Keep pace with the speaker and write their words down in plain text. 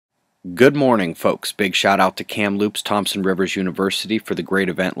Good morning, folks. Big shout out to Kamloops Thompson Rivers University for the great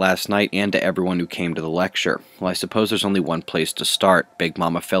event last night and to everyone who came to the lecture. Well, I suppose there's only one place to start. Big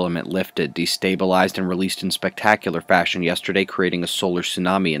Mama Filament lifted, destabilized, and released in spectacular fashion yesterday, creating a solar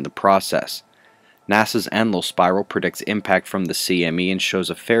tsunami in the process. NASA's Enlil spiral predicts impact from the CME and shows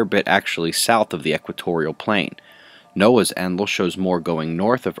a fair bit actually south of the equatorial plane. NOAA's Enlil shows more going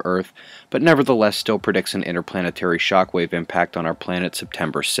north of Earth, but nevertheless still predicts an interplanetary shockwave impact on our planet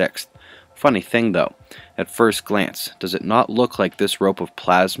September 6th. Funny thing though, at first glance, does it not look like this rope of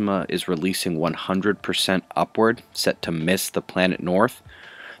plasma is releasing 100% upward, set to miss the planet North?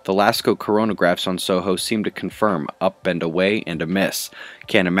 The LASCO coronagraphs on SOHO seem to confirm up and away and a miss.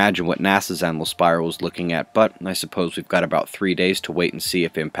 Can't imagine what NASA's Enlil spiral is looking at, but I suppose we've got about 3 days to wait and see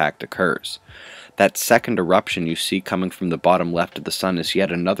if impact occurs. That second eruption you see coming from the bottom left of the sun is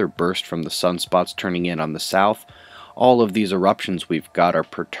yet another burst from the sunspots turning in on the south. All of these eruptions we've got are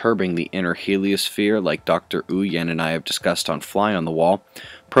perturbing the inner heliosphere, like Dr. Uyen and I have discussed on Fly on the Wall.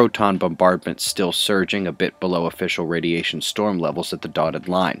 Proton bombardment still surging a bit below official radiation storm levels at the dotted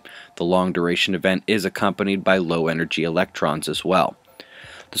line. The long-duration event is accompanied by low-energy electrons as well.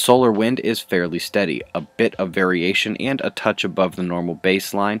 The solar wind is fairly steady, a bit of variation and a touch above the normal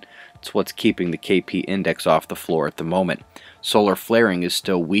baseline. It's what's keeping the KP index off the floor at the moment. Solar flaring is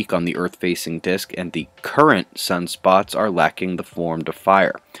still weak on the Earth-facing disk, and the current sunspots are lacking the form to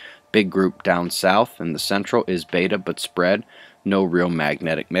fire. Big group down south, and the central is beta but spread, no real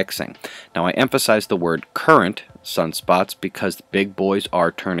magnetic mixing. Now I emphasize the word current sunspots because the big boys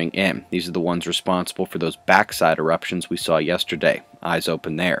are turning in. These are the ones responsible for those backside eruptions we saw yesterday. Eyes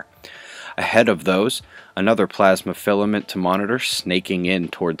open there. Ahead of those, another plasma filament to monitor snaking in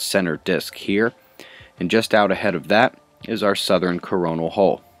towards center disk here, and just out ahead of that is our southern coronal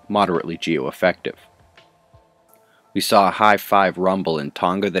hole, moderately geoeffective. We saw a high 5 rumble in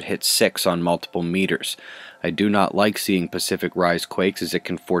Tonga that hit 6 on multiple meters. I do not like seeing Pacific rise quakes as it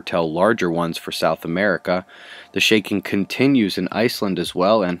can foretell larger ones for South America. The shaking continues in Iceland as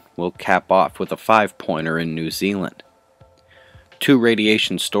well, and will cap off with a 5-pointer in New Zealand. 2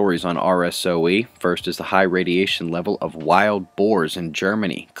 radiation stories on RSOE. First is the high radiation level of wild boars in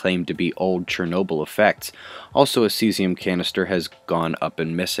Germany, claimed to be old Chernobyl effects. Also, a cesium canister has gone up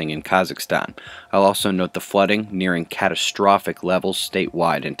and missing in Kazakhstan. I'll also note the flooding nearing catastrophic levels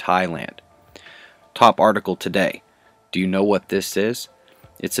statewide in Thailand. Top article today. Do you know what this is?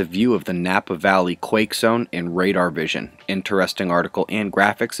 It's a view of the Napa Valley quake zone in radar vision. Interesting article and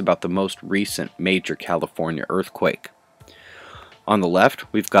graphics about the most recent major California earthquake. On the left,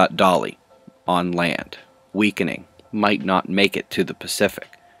 we've got Dolly, on land, weakening, might not make it to the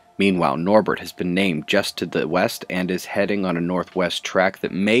Pacific. Meanwhile, Norbert has been named just to the west and is heading on a northwest track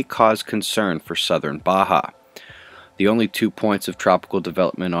that may cause concern for southern Baja. The only 2 points of tropical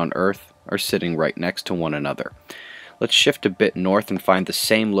development on Earth are sitting right next to one another. Let's shift a bit north and find the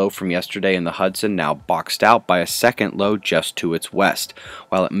same low from yesterday in the Hudson, now boxed out by a second low just to its west.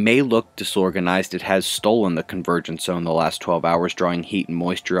 While it may look disorganized, it has stolen the convergence zone the last 12 hours, drawing heat and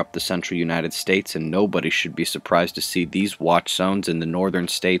moisture up the central United States, and nobody should be surprised to see these watch zones in the northern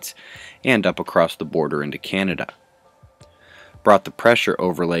states and up across the border into Canada. Brought the pressure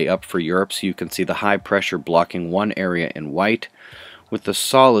overlay up for Europe so you can see the high pressure blocking one area in white, with the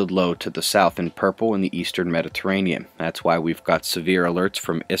solid low to the south in purple in the eastern Mediterranean. That's why we've got severe alerts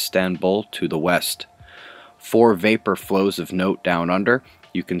from Istanbul to the west. 4 vapor flows of note down under.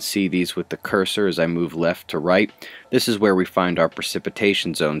 You can see these with the cursor as I move left to right. This is where we find our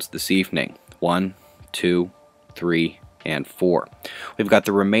precipitation zones this evening. 1, 2, 3, and 4. We've got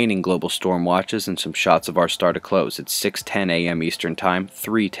the remaining global storm watches and some shots of our star to close. It's 6:10 a.m. Eastern Time,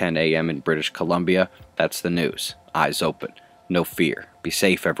 3:10 a.m. in British Columbia. That's the news. Eyes open. No fear. Be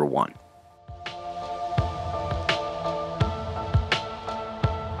safe, everyone.